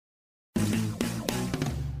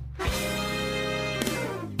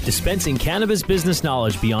Dispensing cannabis business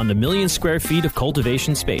knowledge beyond 1 million square feet of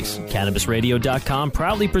cultivation space, CannabisRadio.com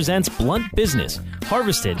proudly presents Blunt Business,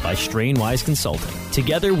 harvested by Strainwise Consulting.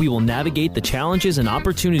 Together, we will navigate the challenges and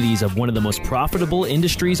opportunities of one of the most profitable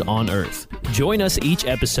industries on earth. Join us each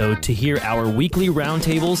episode to hear our weekly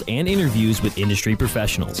roundtables and interviews with industry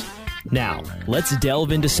professionals. Now, let's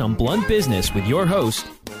delve into some blunt business with your host.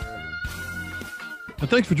 And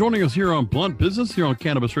thanks for joining us here on Blunt Business, here on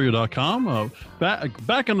CannabisRadio.com.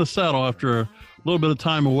 Back on the saddle after a little bit of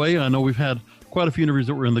time away. I know we've had quite a few interviews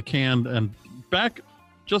that were in the can. And back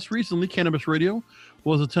just recently, Cannabis Radio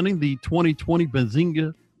was attending the 2020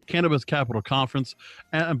 Benzinga Cannabis Capital Conference.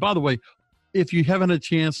 And by the way, if you haven't had a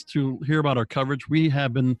chance to hear about our coverage, we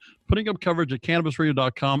have been putting up coverage at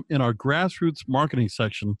CannabisRadio.com in our grassroots marketing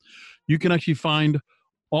section. You can actually find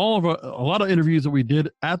a lot of interviews that we did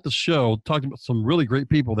at the show, talking about some really great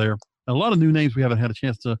people there. A lot of new names we haven't had a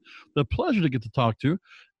chance to, the pleasure to get to talk to.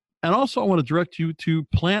 And also I want to direct you to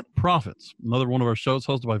Plant Profits, another one of our shows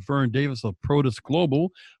hosted by Vern Davis of Protus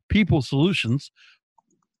Global People Solutions.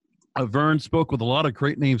 Vern spoke with a lot of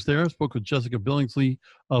great names there. Spoke with Jessica Billingsley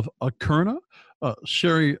of Akerna,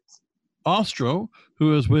 Sherry Ostro,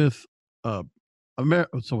 who is with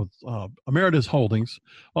Emeritus Holdings,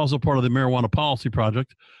 also part of the Marijuana Policy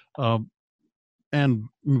Project. And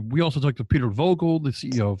we also talked to Peter Vogel, the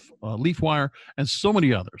CEO of LeafWire, and so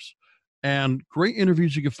many others. And great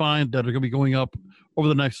interviews you can find that are going to be going up over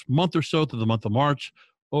the next month or so to the month of March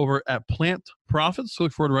over at Plant Profits. So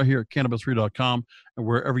look for it right here at CannabisRadio.com and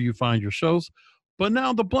wherever you find your shows. But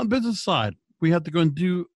now the blunt business side, we have to go and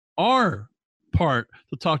do our part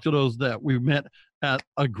to talk to those that we met at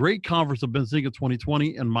a great conference of Benzinga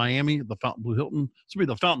 2020 in Miami, the Fontainebleau Hilton. This will be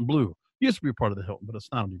the Fontainebleau. It used to be a part of the Hilton, but it's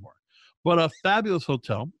not anymore. But a fabulous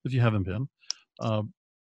hotel, if you haven't been.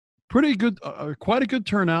 Pretty good, quite a good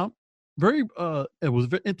turnout. It was a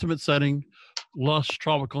very intimate setting, lush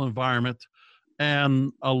tropical environment,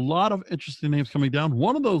 and a lot of interesting names coming down.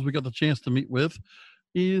 One of those we got the chance to meet with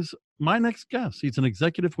is my next guest. He's an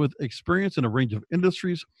executive with experience in a range of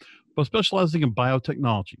industries, but specializing in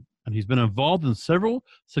biotechnology. And he's been involved in several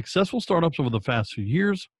successful startups over the past few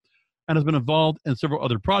years and has been involved in several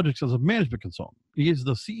other projects as a management consultant. He is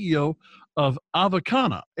the CEO of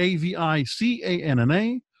Avicanna,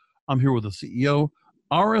 Avicanna. I'm here with the CEO,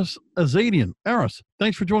 Aris Azadian. Aris,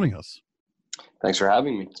 thanks for joining us. Thanks for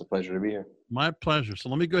having me. It's a pleasure to be here. My pleasure. So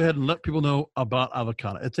let me go ahead and let people know about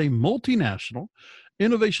Avicanna. It's a multinational,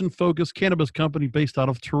 innovation-focused cannabis company based out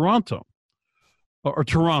of Toronto. Or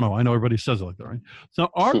Toronto. I know everybody says it like that, right? So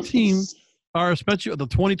our team are especially at the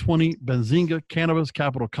 2020 Benzinga Cannabis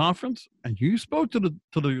Capital Conference, and you spoke to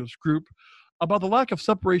this group about the lack of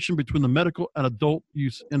separation between the medical and adult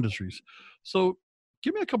use industries. So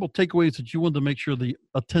give me a couple of takeaways that you wanted to make sure the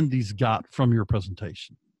attendees got from your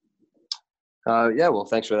presentation. Well,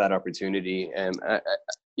 thanks for that opportunity. And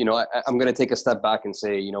I'm going to take a step back and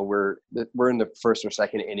say, we're in the first or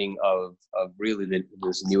second inning of really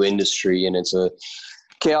this new industry, and it's a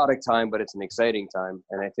chaotic time, but it's an exciting time.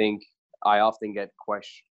 And I think I often get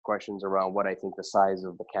questions around what I think the size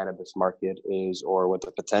of the cannabis market is, or what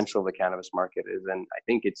the potential of the cannabis market is. And I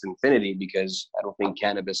think it's infinity, because I don't think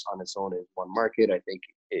cannabis on its own is one market. I think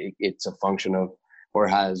it's a function of, or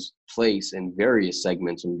has place in various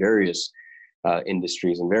segments and various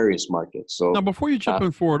industries and various markets. So now, before you jump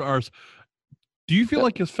in forward, Ars, do you feel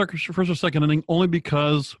like it's first or second inning only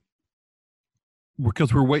because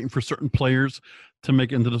we're waiting for certain players to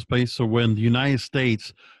make it into the space? So when the United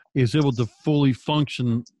States is able to fully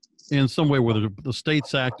function in some way, whether the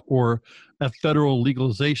States Act or a federal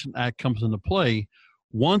legalization act comes into play,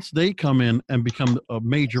 once they come in and become a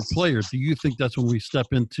major player, do you think that's when we step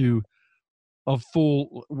into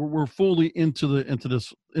we're fully into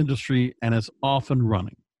this industry and it's off and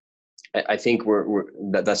running? I think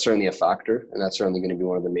that's certainly a factor, and that's certainly going to be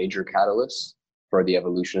one of the major catalysts for the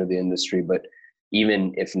evolution of the industry. But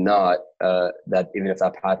even if not, even if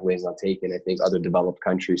that pathway is not taken, I think other developed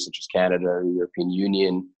countries such as Canada, the European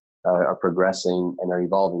Union, are progressing and are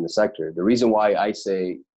evolving the sector. The reason why I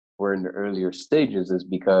say we're in the earlier stages is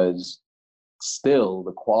because still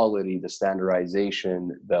the quality, the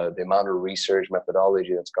standardization, the amount of research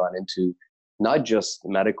methodology that's gone into not just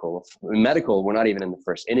medical. In medical, we're not even in the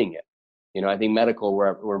first inning yet. I think medical,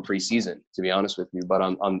 we're in pre-season, to be honest with you. But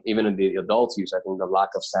on even in the adult use, I think the lack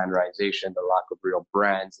of standardization, the lack of real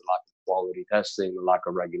brands, the lack of quality testing, the lack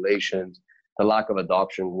of regulations, the lack of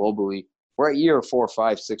adoption globally. We're at year 4,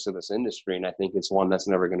 5, 6 of this industry, and I think it's one that's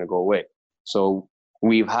never going to go away. So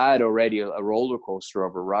we've had already a roller coaster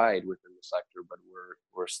of a ride within the sector, but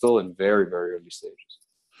we're still in very, very early stages.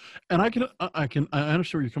 And I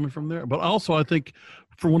understand where you're coming from there, but also I think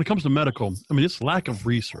for when it comes to medical, I mean, it's lack of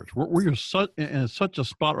research. We're in such a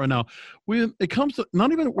spot right now. It comes to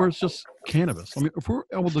not even where it's just cannabis. I mean, if we're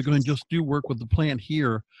able to go and just do work with the plant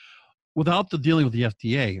here without the dealing with the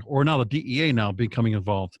FDA or now the DEA now becoming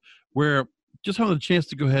involved, where just having the chance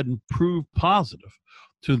to go ahead and prove positive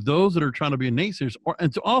to those that are trying to be naysayers,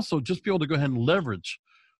 and to also just be able to go ahead and leverage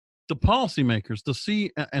the policymakers to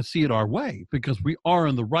see it our way, because we are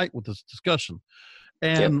in the right with this discussion.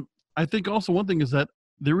 And Yep. I think also one thing is that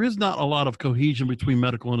there is not a lot of cohesion between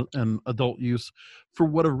medical and adult use for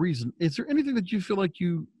whatever reason. Is there anything that you feel like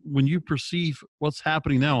when you perceive what's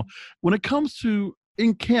happening now, when it comes to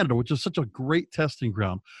in Canada, which is such a great testing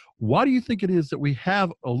ground, why do you think it is that we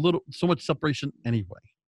have so much separation anyway?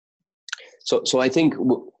 So I think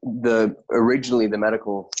originally the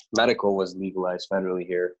medical was legalized federally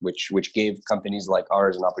here, which gave companies like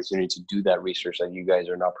ours an opportunity to do that research that you guys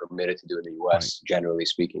are not permitted to do in the U.S. Right. Generally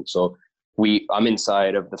speaking. So I'm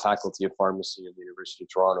inside of the Faculty of Pharmacy of the University of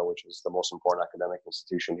Toronto, which is the most important academic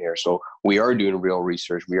institution here. So we are doing real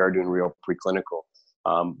research, we are doing real preclinical,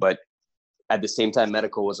 but at the same time,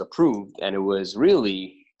 medical was approved, and it was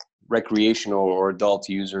really recreational or adult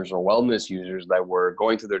users or wellness users that were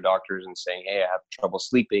going to their doctors and saying, hey, I have trouble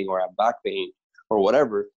sleeping or I have back pain or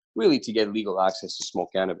whatever, really to get legal access to smoke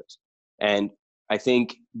cannabis. And I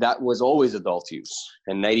think that was always adult use.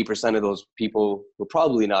 And 90% of those people were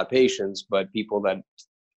probably not patients, but people that,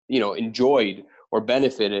 enjoyed or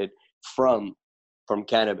benefited from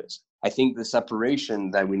cannabis. I think the separation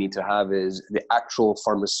that we need to have is the actual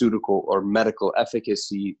pharmaceutical or medical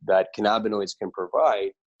efficacy that cannabinoids can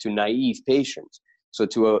provide to naive patients. So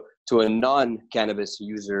to a non-cannabis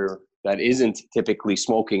user that isn't typically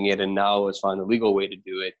smoking it and now has found a legal way to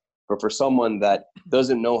do it, but for someone that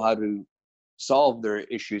doesn't know how to solve their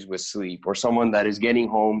issues with sleep, or someone that is getting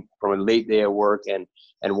home from a late day at work and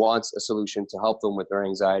wants a solution to help them with their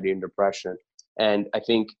anxiety and depression. And I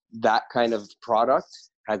think that kind of product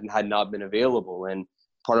had not been available. And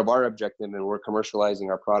part of our objective, and we're commercializing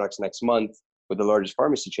our products next month with the largest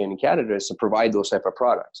pharmacy chain in Canada, is to provide those type of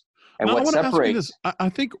products. And now, what separates... I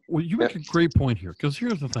think you make a great point here, because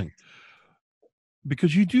here's the thing.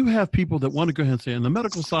 Because you do have people that want to go ahead and say, on the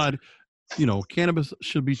medical side, cannabis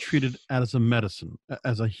should be treated as a medicine,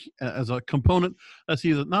 as a component that's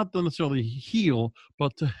either not necessarily heal,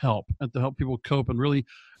 but to help, and to help people cope and really.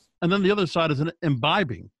 And then the other side is an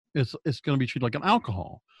imbibing. It's going to be treated like an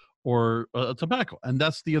alcohol or a tobacco, and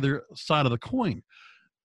that's the other side of the coin.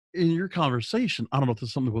 In your conversation, I don't know if this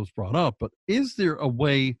is something that was brought up, but is there a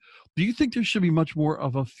way? Do you think there should be much more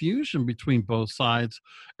of a fusion between both sides,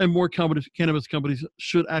 and more cannabis companies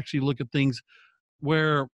should actually look at things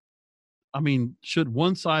where, should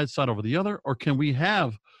one side over the other, or can we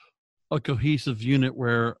have a cohesive unit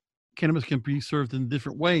where cannabis can be served in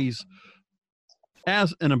different ways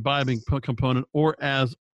as an imbibing component, or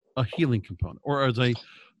as a healing component, or as a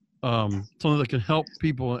something that can help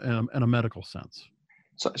people in a medical sense?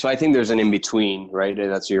 So I think there's an in-between, right?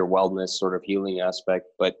 That's your wellness sort of healing aspect.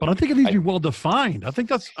 But I think it needs to be well-defined. I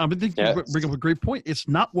think you bring up a great point. It's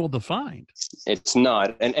not well-defined. It's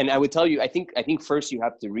not. And I would tell you, I think first you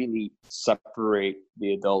have to really separate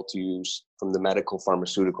the adult use from the medical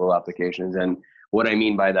pharmaceutical applications. And what I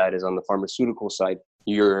mean by that is, on the pharmaceutical side,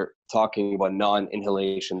 you're talking about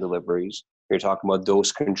non-inhalation deliveries. You're talking about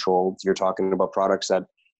dose controlled. You're talking about products that,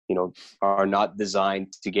 are not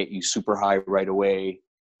designed to get you super high right away,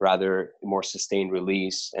 rather more sustained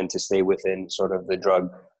release and to stay within sort of the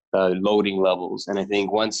drug loading levels. And I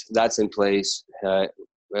think once that's in place, a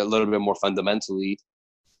little bit more fundamentally,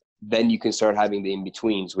 then you can start having the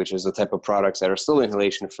in-betweens, which is the type of products that are still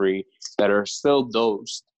inhalation free, that are still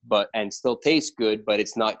dosed, and still taste good, but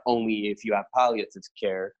it's not only if you have palliative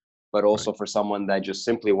care, but also for someone that just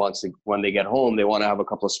simply wants to, when they get home, they want to have a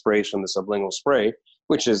couple of sprays from the sublingual spray,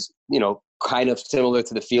 which is, kind of similar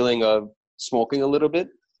to the feeling of smoking a little bit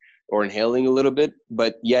or inhaling a little bit,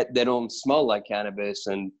 but yet they don't smell like cannabis,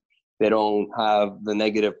 and they don't have the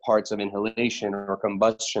negative parts of inhalation or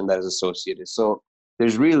combustion that is associated. So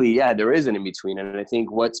there's really, there is an in-between. And I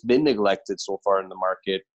think what's been neglected so far in the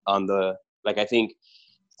market I think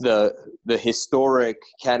the historic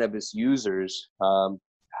cannabis users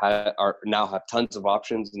now have tons of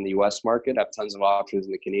options in the US market, have tons of options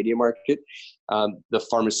in the Canadian market. The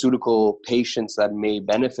pharmaceutical patients that may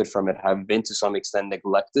benefit from it have been to some extent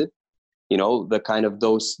neglected. The kind of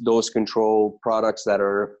dose control products that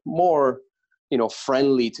are more,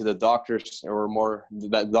 friendly to the doctors, or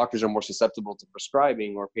that doctors are more susceptible to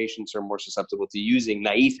prescribing, or patients are more susceptible to using.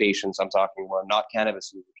 Naive patients, I'm talking about, not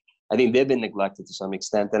cannabis users, I think they've been neglected to some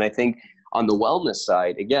extent. And I think on the wellness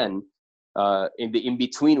side, again, in the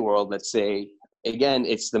in-between world, let's say, again,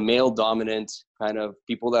 it's the male dominant kind of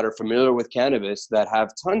people that are familiar with cannabis that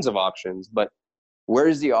have tons of options, but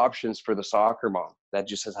where's the options for the soccer mom that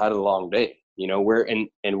just has had a long day?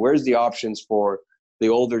 Where's the options for the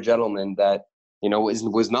older gentleman that,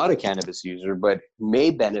 was not a cannabis user, but may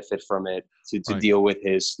benefit from it to deal with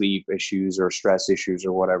his sleep issues or stress issues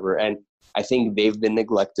or whatever. And I think they've been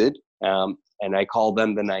neglected. And I call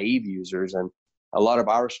them the naive users. And a lot of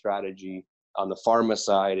our strategy on the pharma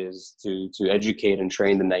side is to educate and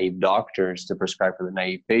train the naive doctors to prescribe for the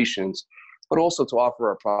naive patients, but also to offer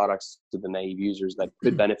our products to the naive users that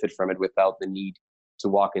could benefit from it without the need to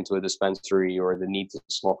walk into a dispensary or the need to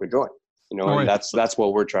smoke a joint. And that's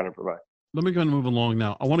what we're trying to provide. Let me go and move along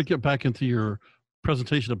now. I want to get back into your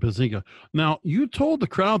presentation of Bazinga. Now, you told the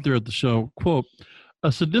crowd there at the show, quote,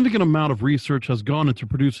 "A significant amount of research has gone into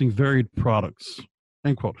producing varied products,"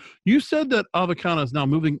 end quote. You said that Avicanna is now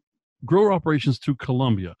moving grower operations to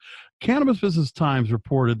Colombia. Cannabis Business Times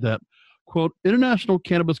reported that, quote, "International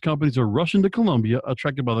cannabis companies are rushing to Colombia,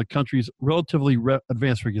 attracted by the country's relatively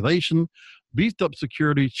advanced regulation, beefed up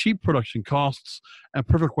security, cheap production costs, and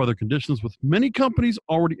perfect weather conditions, with many companies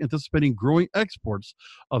already anticipating growing exports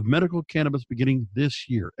of medical cannabis beginning this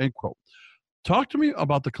year," end quote. Talk to me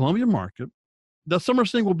about the Colombian market. That some are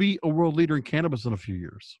saying will be a world leader in cannabis in a few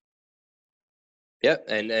years. Yeah,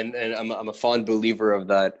 and I'm a fond believer of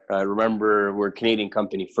that. Remember, we're a Canadian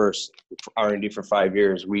company first, R&D for 5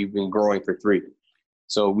 years. We've been growing for 3.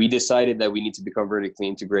 So we decided that we need to become vertically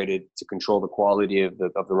integrated to control the quality of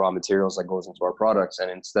the raw materials that goes into our products.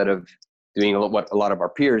 And instead of doing what a lot of our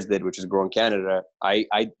peers did, which is grow in Canada,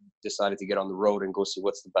 I decided to get on the road and go see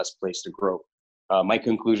what's the best place to grow. My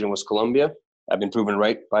conclusion was Colombia. I've been proven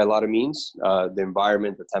right by a lot of means. The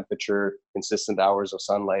environment, the temperature, consistent hours of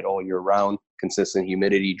sunlight all year round, consistent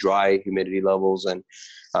humidity, dry humidity levels, and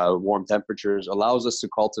warm temperatures allows us to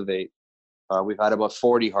cultivate. We've had about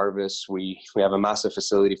 40 harvests. We have a massive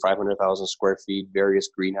facility, 500,000 square feet, various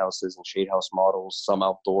greenhouses and shade house models, some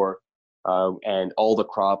outdoor, and all the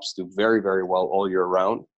crops do very, very well all year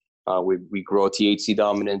round. We grow THC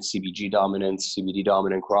dominant, CBG dominant, CBD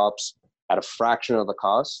dominant crops at a fraction of the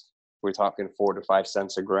cost. We're talking 4 to 5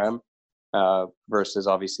 cents a gram versus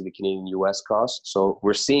obviously the Canadian US cost. So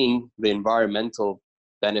we're seeing the environmental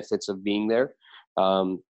benefits of being there.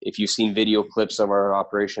 If you've seen video clips of our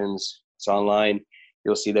operations, it's online,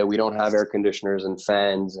 you'll see that we don't have air conditioners and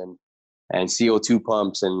fans and CO2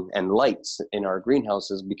 pumps and lights in our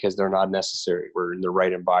greenhouses because they're not necessary. We're in the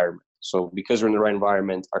right environment. So because we're in the right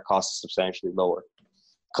environment, our cost is substantially lower.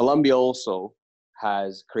 Colombia also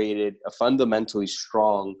has created a fundamentally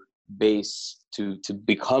strong base to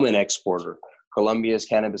become an exporter. Colombia's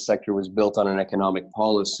cannabis sector was built on an economic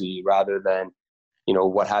policy rather than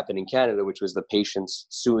what happened in Canada, which was the patients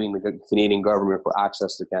suing the Canadian government for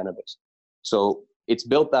access to cannabis. So it's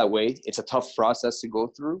built that way. It's a tough process to go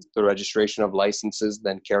through, the registration of licenses,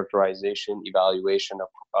 then characterization, evaluation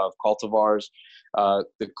of cultivars,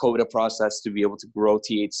 the quota process to be able to grow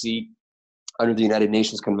THC under the United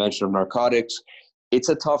Nations Convention of Narcotics. It's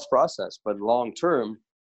a tough process, but long term,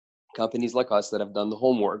 companies like us that have done the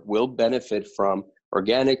homework will benefit from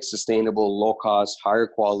organic, sustainable, low cost, higher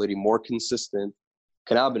quality, more consistent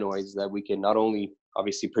cannabinoids that we can not only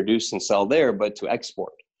obviously produce and sell there, but to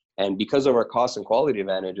export. And because of our cost and quality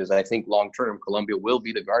advantages, I think long-term, Colombia will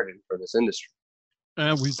be the garden for this industry.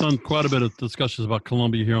 And we've done quite a bit of discussions about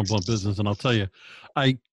Colombia here on Blunt Business. And I'll tell you,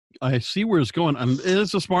 I see where it's going. And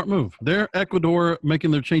it's a smart move. They're Ecuador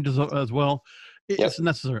making their changes as well. It's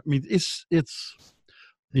necessary. I mean, it's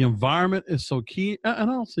the environment is so key. And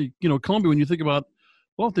also, Colombia, when you think about,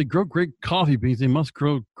 well, if they grow great coffee beans, they must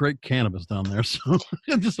grow great cannabis down there. So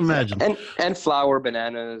just imagine. And flour,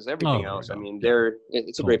 bananas, everything else. I mean,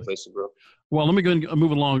 it's a great place to grow. Well, let me go and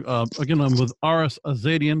move along. Again, I'm with Aris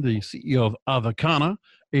Azadian, the CEO of Avicanna,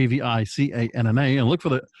 Avicanna, and look for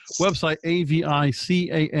the website,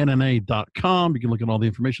 avicanna.com. You can look at all the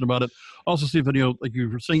information about it. Also see a video, like you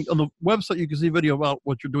were saying, on the website, you can see a video about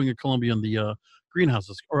what you're doing in Colombia in the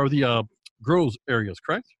greenhouses or the grows areas,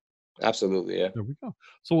 correct? Absolutely, yeah. There we go.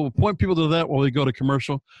 So we'll point people to that while we go to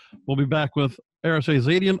commercial. We'll be back with Aris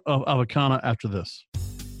Azadian of Avicanna after this.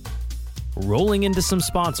 Rolling into some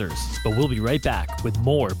sponsors, but we'll be right back with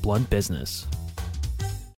more Blunt Business.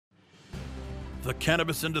 The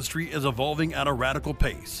cannabis industry is evolving at a radical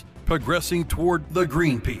pace, progressing toward the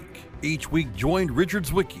green peak. Each week, join Richard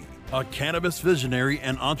Zwicky, a cannabis visionary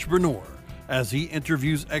and entrepreneur, as he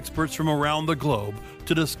interviews experts from around the globe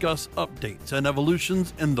to discuss updates and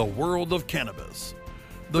evolutions in the world of cannabis.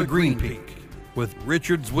 The Green Peak, with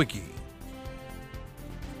Richard Zwicky.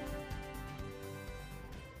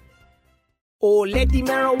 Oh, let the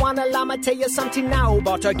marijuana llama tell you something now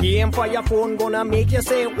about a game for your phone gonna make you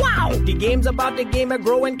say, wow! The game's about the game of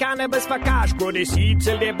growing cannabis for cash. Grow the seed,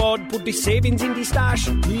 sell the bud, put the savings in the stash.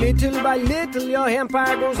 Little by little, your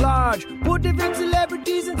empire grows large. Put the big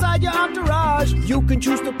celebrities inside your entourage. You can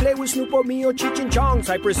choose to play with Snoop or me or Cheech and Chong.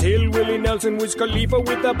 Cypress Hill, Willie Nelson, Wiz Khalifa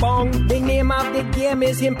with a bong. The name of the game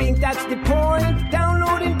is Hemp Inc., that's the point.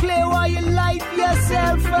 Download and play while you light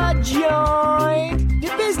yourself a joint. The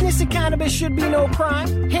business of cannabis should be no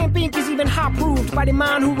crime. Hemp Inc. is even hot-proofed by the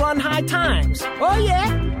man who run High Times. Oh yeah?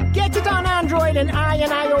 Get it on Android and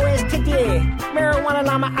iOS today. Marijuana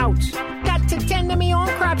Llama out. Got to tend to me own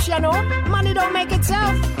crops, you know. Money don't make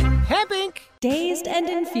itself. Hemp Inc. Dazed and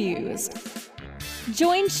Infused.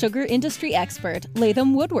 Join sugar industry expert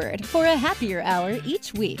Latham Woodward for a happier hour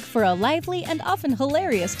each week for a lively and often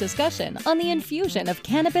hilarious discussion on the infusion of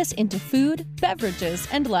cannabis into food, beverages,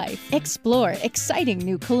 and life. Explore exciting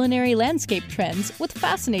new culinary landscape trends with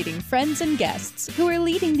fascinating friends and guests who are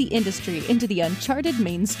leading the industry into the uncharted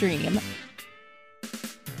mainstream.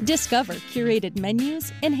 Discover curated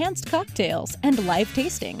menus, enhanced cocktails, and live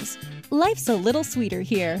tastings. Life's a little sweeter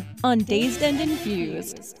here on Dazed and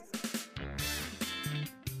Infused.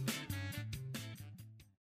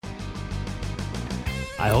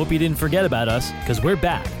 I hope you didn't forget about us, because we're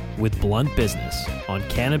back with Blunt Business on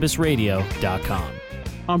CannabisRadio.com.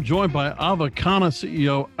 I'm joined by Avicanna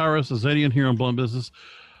CEO Aris Azadian here on Blunt Business.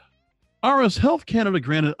 Aris, Health Canada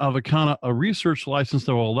granted Avicanna a research license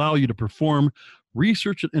that will allow you to perform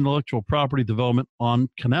research and intellectual property development on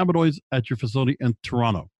cannabinoids at your facility in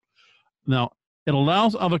Toronto. Now, it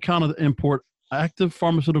allows Avicanna to import active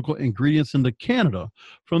pharmaceutical ingredients into Canada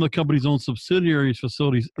from the company's own subsidiaries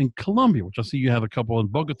facilities in Colombia, which I see you have a couple in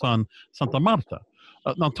Bogota and Santa Marta.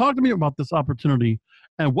 Now, talk to me about this opportunity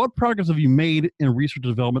and what progress have you made in research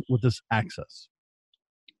and development with this access?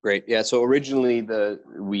 Great. Yeah. So originally,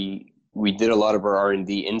 we did a lot of our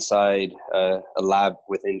R&D inside a lab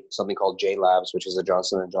within something called J Labs, which is a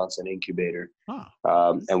Johnson & Johnson incubator.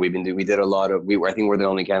 And we did a lot of, I think we're the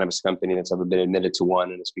only cannabis company that's ever been admitted to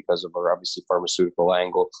one, and it's because of our obviously pharmaceutical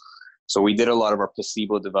angle. So we did a lot of our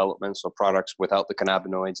placebo development, so products without the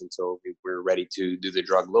cannabinoids until we were ready to do the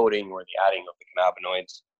drug loading or the adding of the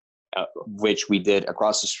cannabinoids, which we did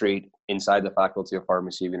across the street inside the Faculty of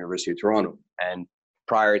Pharmacy of University of Toronto. And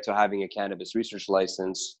prior to having a cannabis research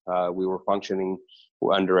license, we were functioning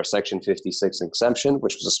under a Section 56 exemption,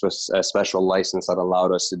 which was a special license that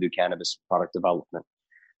allowed us to do cannabis product development.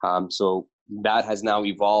 So that has now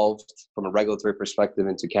evolved from a regulatory perspective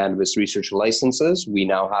into cannabis research licenses. We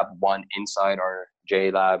now have one inside our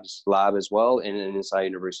J Labs lab as well, and inside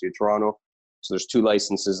University of Toronto. So there's two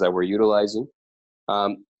licenses that we're utilizing.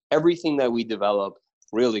 Everything that we develop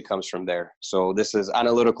really comes from there. So this is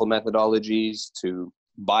analytical methodologies to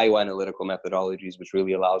bioanalytical methodologies, which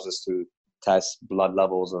really allows us to test blood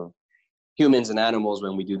levels of humans and animals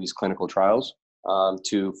when we do these clinical trials,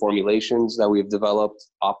 to formulations that we've developed,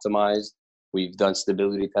 optimized. We've done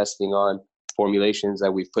stability testing on formulations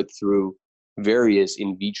that we've put through various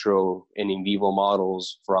in vitro and in vivo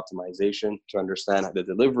models for optimization to understand the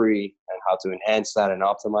delivery and how to enhance that and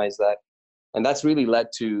optimize that. And that's really led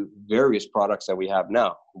to various products that we have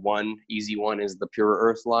now. One easy one is the Pure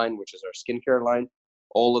Earth line, which is our skincare line.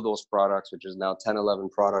 All of those products, which is now 10, 11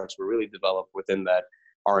 products, were really developed within that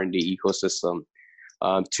R&D ecosystem.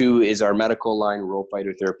 Two is our medical line, Rho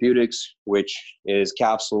Phytotherapeutics, which is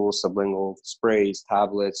capsules, sublingual sprays,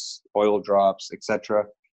 tablets, oil drops, etc.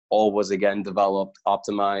 All was again developed,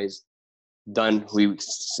 optimized, done. We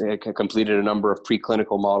completed a number of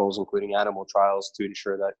preclinical models, including animal trials, to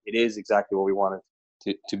ensure that it is exactly what we want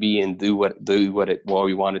it to be and do what we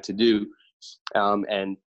want it to do.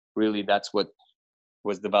 And really, that's what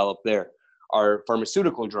was developed there. Our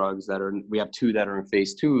pharmaceutical drugs we have two that are in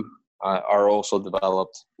phase 2, are also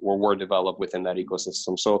developed or were developed within that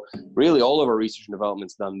ecosystem. So really all of our research and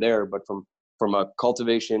development's done there, but from a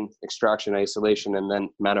cultivation, extraction, isolation, and then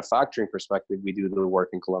manufacturing perspective, we do the work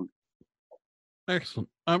in Colombia. Excellent.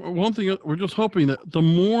 One thing, we're just hoping that the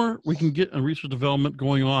more we can get in research development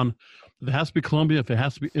going on, if it has to be Colombia, if it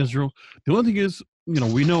has to be Israel, the only thing is,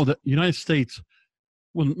 we know that United States,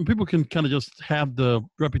 when people can kind of just have the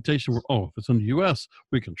reputation where, if it's in the U.S.,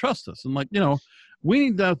 we can trust this. And we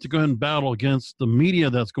need that to go ahead and battle against the media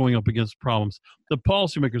that's going up against problems. The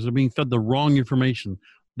policymakers are being fed the wrong information.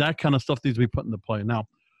 That kind of stuff needs to be put into play. Now,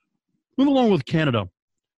 move along with Canada.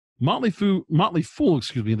 Motley Fool,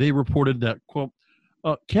 they reported that, quote,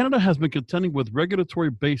 Canada has been contending with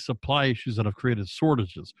regulatory-based supply issues that have created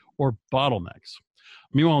shortages or bottlenecks.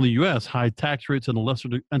 Meanwhile, in the U.S., high tax rates and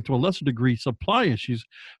to a lesser degree supply issues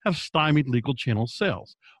have stymied legal channel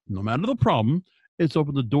sales. No matter the problem, it's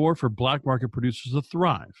opened the door for black market producers to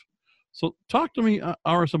thrive. So talk to me,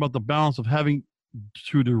 Aris, about the balance of having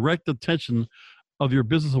to direct attention of your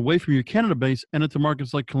business away from your Canada base and into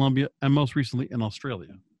markets like Colombia and most recently in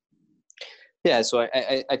Australia. Yeah, so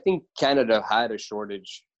I think Canada had a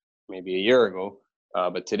shortage maybe a year ago,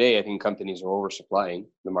 but today I think companies are oversupplying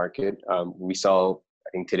the market. We saw, I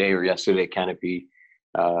think today or yesterday, Canopy,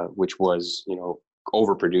 which was,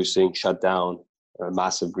 overproducing, shut down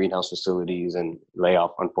massive greenhouse facilities and lay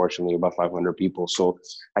off, unfortunately, about 500 people. So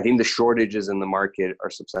I think the shortages in the market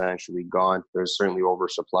are substantially gone. There's certainly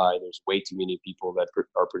oversupply. There's way too many people that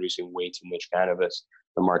are producing way too much cannabis.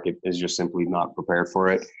 The market is just simply not prepared for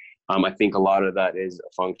it. I think a lot of that is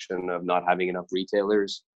a function of not having enough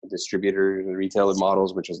retailers, distributors, and retailer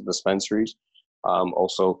models, which is dispensaries.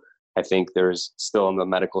 Also, I think there's still on the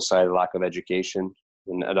medical side a lack of education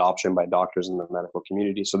and adoption by doctors in the medical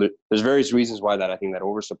community. So there's various reasons why I think that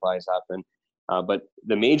oversupply has happened. But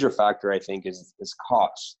the major factor, I think, is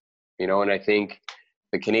cost. And I think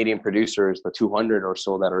the Canadian producers, the 200 or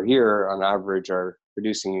so that are here, on average, are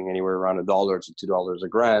producing anywhere around $1 to $2 a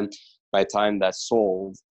gram. By the time that's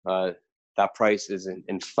sold, that price is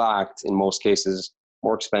in fact, in most cases,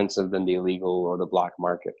 more expensive than the illegal or the black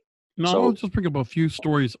market. I want to just bring up a few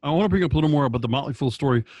stories. I want to bring up a little more about the Motley Fool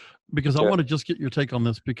story because I want to just get your take on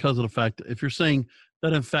this because of the fact that if you're saying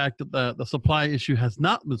that, in fact, the supply issue has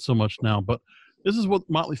not been so much now, but this is what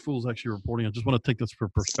Motley Fool is actually reporting. I just want to take this for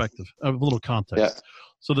perspective, a little context. Yeah.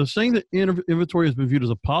 So they're saying that inventory has been viewed as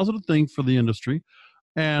a positive thing for the industry,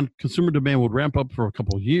 and consumer demand would ramp up for a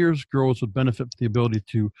couple of years. Growers would benefit from the ability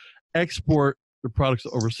to export their products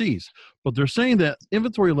overseas. But they're saying that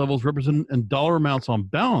inventory levels represented in dollar amounts on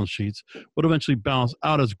balance sheets would eventually balance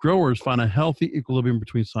out as growers find a healthy equilibrium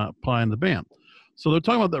between supply and demand. So they're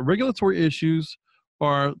talking about that regulatory issues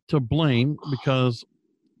are to blame because,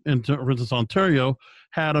 for instance, Ontario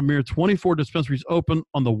had a mere 24 dispensaries open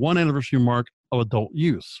on the 1 anniversary mark of adult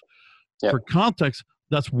use. Yep. For context,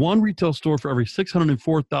 that's one retail store for every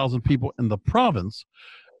 604,000 people in the province.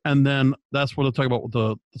 And then that's what they're talking about with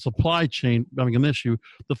the supply chain having an issue.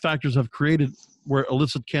 The factors have created where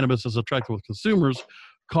illicit cannabis is attractive with consumers,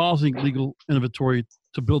 causing legal inventory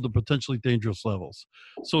to build to potentially dangerous levels.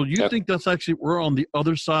 So you think that's actually, we're on the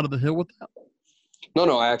other side of the hill with that?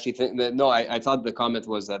 No, I actually think that, I thought the comment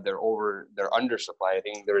was that they're undersupply. I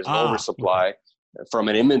think there is an oversupply. Okay. From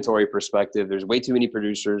an inventory perspective, there's way too many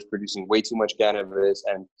producers producing way too much cannabis,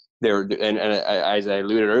 and as I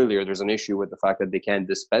alluded earlier, there's an issue with the fact that they can't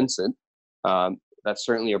dispense it. That's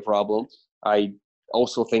certainly a problem. I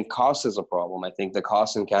also think cost is a problem. I think the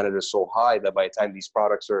cost in Canada is so high that by the time these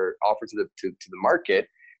products are offered to the market,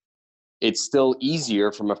 it's still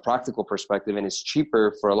easier from a practical perspective, and it's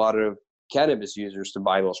cheaper for a lot of cannabis users to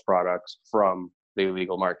buy those products from the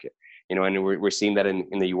illegal market. And we're seeing that in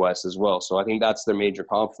the U.S. as well. So I think that's their major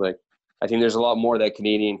conflict. I think there's a lot more that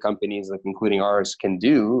Canadian companies, like including ours, can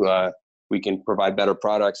do. We can provide better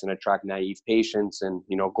products and attract naive patients and,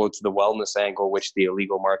 go to the wellness angle, which the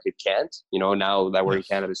illegal market can't. Now that we're in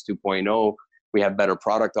Cannabis 2.0, we have better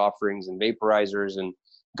product offerings and vaporizers and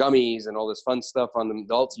gummies and all this fun stuff on the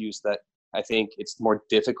adult use that I think it's more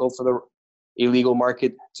difficult for the illegal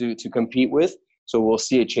market to compete with. So we'll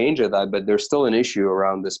see a change of that, but there's still an issue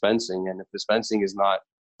around dispensing. And if dispensing is not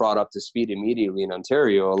brought up to speed immediately in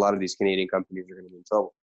Ontario, a lot of these Canadian companies are going to be in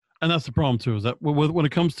trouble. And that's the problem too, is that when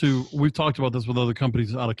it comes to, we've talked about this with other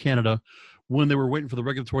companies out of Canada, when they were waiting for the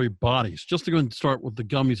regulatory bodies, just to go and start with the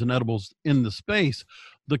gummies and edibles in the space,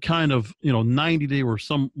 the kind of, 90-day or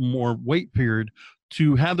some more wait period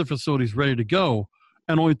to have their facilities ready to go,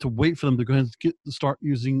 and only to wait for them to go ahead and start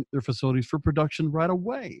using their facilities for production right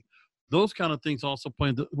away. Those kind of things also play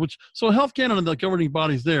into so Health Canada and the governing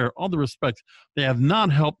bodies there, all the respect, they have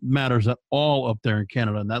not helped matters at all up there in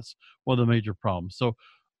Canada, and that's one of the major problems. So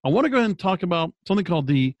I want to go ahead and talk about something called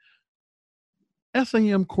the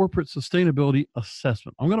SAM Corporate Sustainability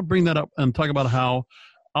Assessment. I'm going to bring that up and talk about how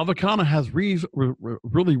Avicanna has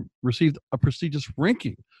really received a prestigious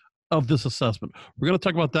ranking of this assessment. We're going to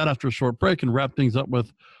talk about that after a short break and wrap things up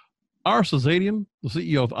with Aris Azadian, the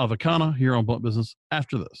CEO of Avicanna, here on Blunt Business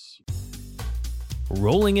after this.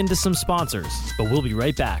 Rolling into some sponsors, but we'll be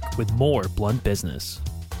right back with more Blunt Business.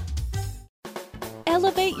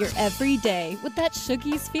 Elevate your everyday with that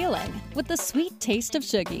Shoogies feeling, with the sweet taste of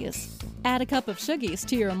Shoogies. Add a cup of Shoogies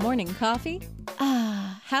to your morning coffee.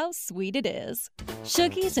 Ah, how sweet it is.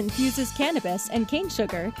 Shoogies infuses cannabis and cane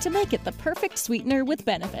sugar to make it the perfect sweetener with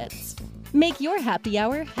benefits. Make your happy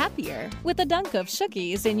hour happier with a dunk of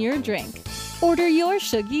Shoogies in your drink. Order your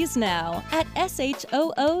Shoogies now at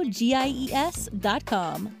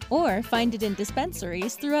SHOOGIES.com or find it in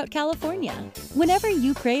dispensaries throughout California. Whenever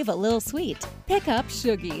you crave a little sweet, pick up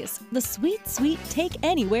Shoogies, the sweet, sweet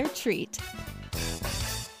take-anywhere treat.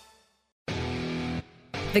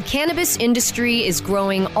 The cannabis industry is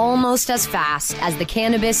growing almost as fast as the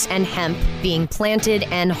cannabis and hemp being planted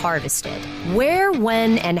and harvested. Where,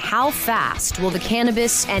 when, and how fast will the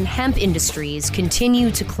cannabis and hemp industries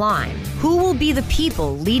continue to climb? Who will be the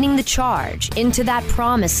people leading the charge into that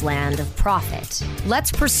promised land of profit?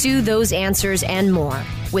 Let's pursue those answers and more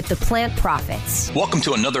with the Plant Profits. Welcome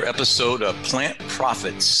to another episode of Plant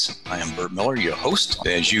Profits. I am Bert Miller, your host.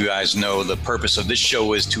 As you guys know, the purpose of this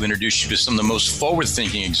show is to introduce you to some of the most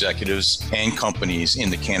forward-thinking executives and companies in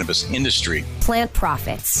the cannabis industry. Plant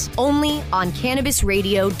Profits, only on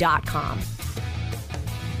CannabisRadio.com.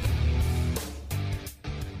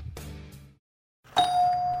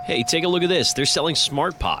 Hey, take a look at this. They're selling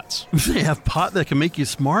smart pots. They have pot that can make you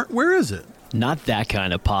smart? Where is it? Not that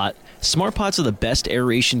kind of pot. Smart pots are the best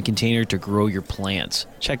aeration container to grow your plants.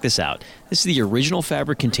 Check this out. This is the original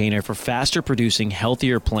fabric container for faster producing,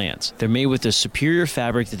 healthier plants. They're made with a superior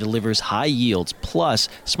fabric that delivers high yields. Plus,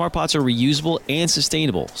 smart pots are reusable and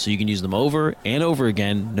sustainable, so you can use them over and over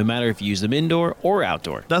again, no matter if you use them indoor or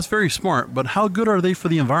outdoor. That's very smart, but how good are they for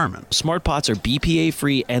the environment? Smart pots are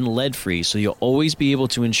BPA-free and lead-free, so you'll always be able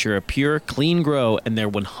to ensure a pure, clean grow, and they're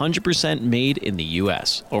 100% made in the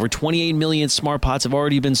U.S. Over 28 million smart pots have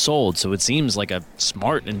already been sold, so it seems like a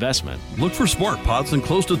smart investment. Look for smart pots in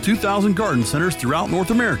close to 2,000 garden centers throughout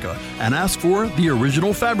North America and ask for the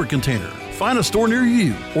original fabric container. Find a store near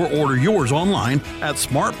you or order yours online at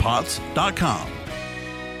smartpots.com.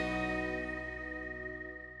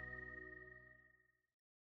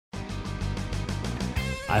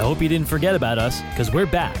 I hope you didn't forget about us, because we're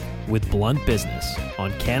back with Blunt Business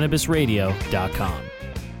on CannabisRadio.com.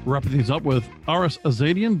 Wrapping things up with Aris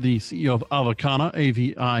Azadian, the CEO of Avicanna,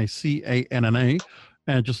 Avicanna.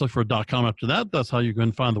 And just look for a .com after that. That's how you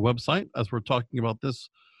can find the website as we're talking about this.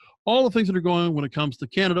 All the things that are going on when it comes to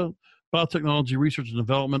Canada, biotechnology, research and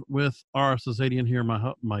development with Aris Azadian here,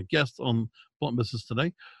 my guest on Blunt Business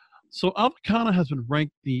today. So Avicanna has been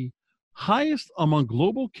ranked the highest among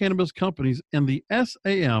global cannabis companies in the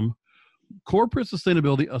SAM Corporate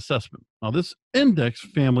Sustainability Assessment. Now, this index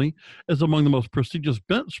family is among the most prestigious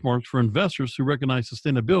benchmarks for investors who recognize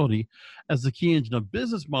sustainability as the key engine of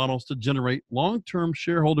business models to generate long-term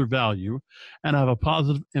shareholder value and have a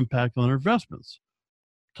positive impact on their investments.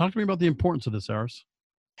 Talk to me about the importance of this, Aris.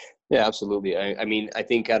 Yeah, absolutely. I mean, I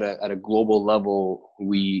think at a global level,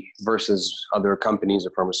 we versus other companies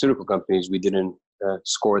or pharmaceutical companies, we didn't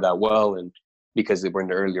score that well, and because they were in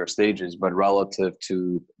the earlier stages, but relative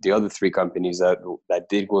to the other three companies that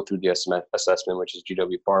did go through the assessment, which is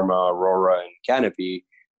GW Pharma, Aurora, and Canopy,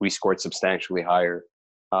 we scored substantially higher.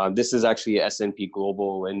 This is actually a S&P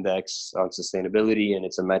Global Index on sustainability, and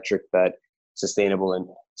it's a metric that sustainable and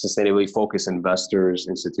sustainably focused investors,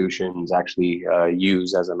 institutions actually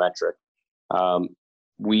use as a metric.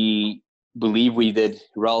 We believe we did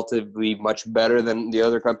relatively much better than the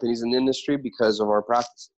other companies in the industry because of our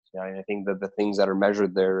practices. I think that the things that are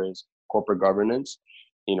measured there is corporate governance,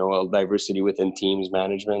 diversity within teams,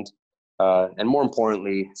 management, and more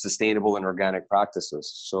importantly, sustainable and organic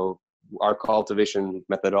practices. So our cultivation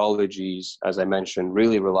methodologies, as I mentioned,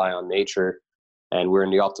 really rely on nature, and we're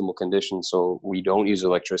in the optimal conditions. So we don't use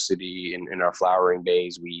electricity in our flowering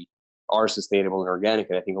bays. We are sustainable and organic.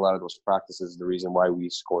 And I think a lot of those practices is the reason why we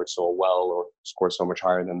scored so well or scored so much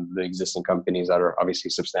higher than the existing companies that are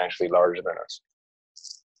obviously substantially larger than us.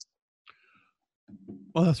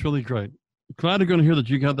 Well, that's really great. Glad to hear that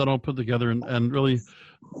you got that all put together and really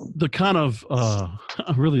the kind of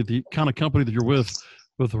the kind of company that you're with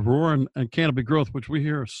Aurora and Canopy Growth, which we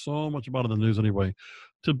hear so much about in the news anyway.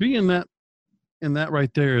 To be in that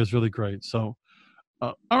right there is really great. So,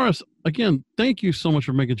 Aris, again, thank you so much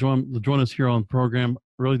for join us here on the program.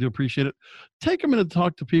 Really do appreciate it. Take a minute to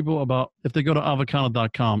talk to people about, if they go to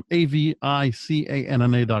avicanna.com,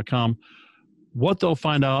 AVICANNA.com, what they'll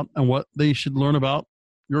find out and what they should learn about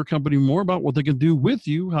your company, more about what they can do with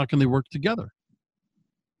you. How can they work together?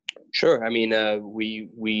 Sure. I mean,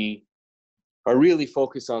 we are really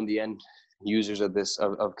focused on the end users of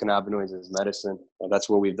cannabinoids as medicine. That's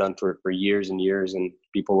what we've done for years and years. And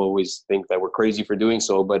people always think that we're crazy for doing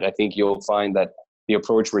so. But I think you'll find that the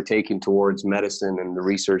approach we're taking towards medicine and the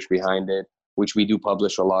research behind it, which we do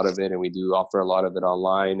publish a lot of it and we do offer a lot of it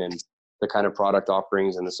online, and the kind of product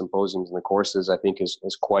offerings and the symposiums and the courses, I think is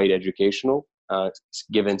quite educational,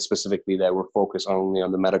 given specifically that we're focused only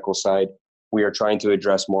on the medical side. we are trying to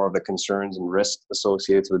address more of the concerns and risks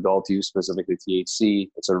associated with adult use, specifically THC,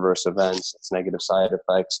 its adverse events, its negative side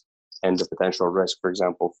effects, and the potential risk, for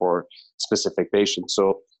example, for specific patients.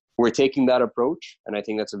 So we're taking that approach, and I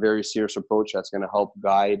think that's a very serious approach that's going to help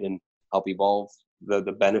guide and help evolve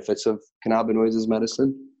the benefits of cannabinoids as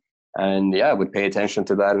medicine. And yeah, I would pay attention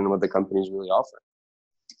to that and what the companies really offer.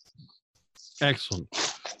 Excellent.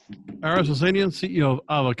 Aras Azadian, CEO of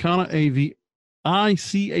Avicanna,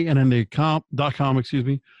 AVICANNA.com, excuse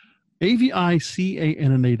me,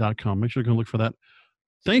 AVICANNA.com. Make sure you can look for that.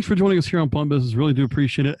 Thanks for joining us here on Blunt Business. Really do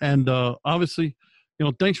appreciate it. And obviously,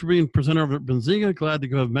 thanks for being presenter over at Benzinga. Glad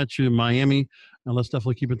to have met you in Miami. And let's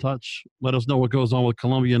definitely keep in touch. Let us know what goes on with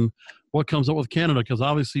Colombia and what comes up with Canada, because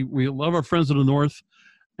obviously we love our friends in the North,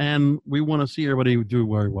 and we want to see everybody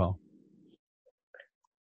do very well.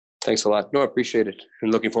 Thanks a lot. No, I appreciate it.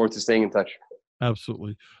 And looking forward to staying in touch.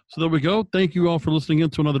 Absolutely. So there we go. Thank you all for listening in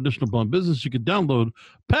to another edition of Blunt Business. You can download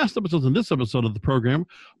past episodes in this episode of the program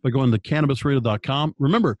by going to CannabisRadio.com.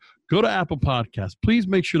 Remember, go to Apple Podcasts. Please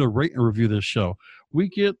make sure to rate and review this show. We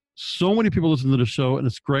get so many people listening to the show, and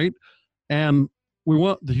it's great. And we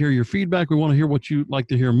want to hear your feedback. We want to hear what you'd like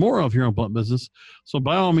to hear more of here on Blunt Business. So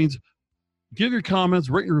by all means, give your comments,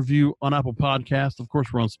 rate and review on Apple Podcasts. Of course,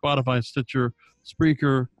 we're on Spotify, Stitcher,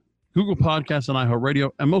 Spreaker, Google Podcasts, and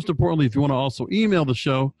iHeartRadio. And most importantly, if you want to also email the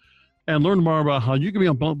show and learn more about how you can be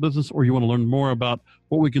on Blunt Business, or you want to learn more about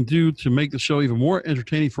what we can do to make the show even more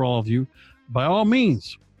entertaining for all of you, by all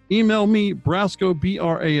means, email me, Brasco,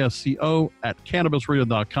 BRASCO,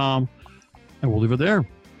 @CannabisRadio.com, and we'll leave it there.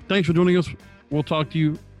 Thanks for joining us. We'll talk to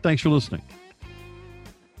you. Thanks for listening.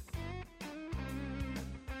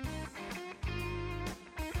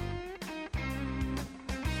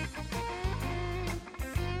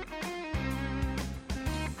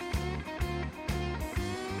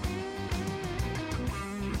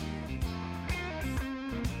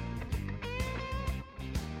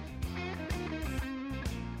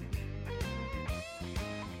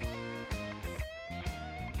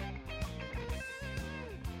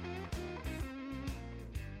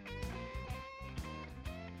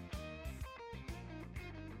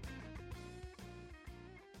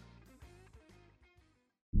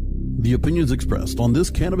 The opinions expressed on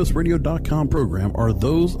this CannabisRadio.com program are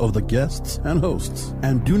those of the guests and hosts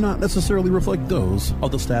and do not necessarily reflect those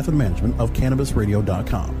of the staff and management of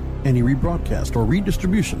CannabisRadio.com. Any rebroadcast or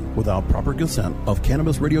redistribution without proper consent of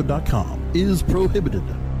CannabisRadio.com is prohibited.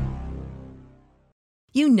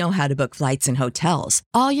 You know how to book flights and hotels.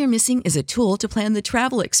 All you're missing is a tool to plan the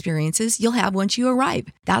travel experiences you'll have once you arrive.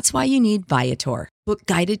 That's why you need Viator. Book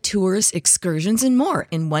guided tours, excursions, and more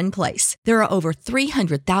in one place. There are over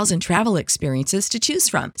 300,000 travel experiences to choose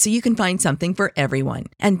from, so you can find something for everyone.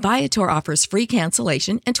 And Viator offers free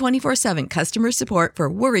cancellation and 24/7 customer support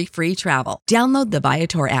for worry-free travel. Download the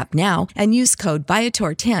Viator app now and use code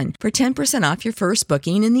Viator10 for 10% off your first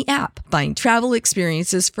booking in the app. Find travel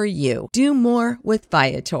experiences for you. Do more with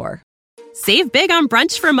Viator. Save big on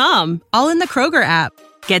brunch for mom, all in the Kroger app.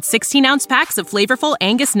 Get 16-ounce packs of flavorful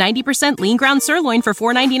Angus 90% lean ground sirloin for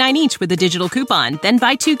 $4.99 each with a digital coupon. Then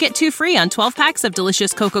buy 2, get 2 free on 12 packs of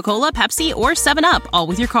delicious Coca-Cola, Pepsi, or 7-Up, all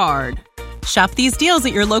with your card. Shop these deals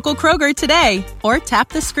at your local Kroger today, or tap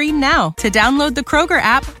the screen now to download the Kroger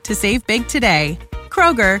app to save big today.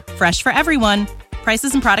 Kroger, fresh for everyone.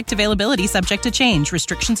 Prices and product availability subject to change.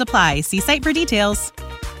 Restrictions apply. See site for details.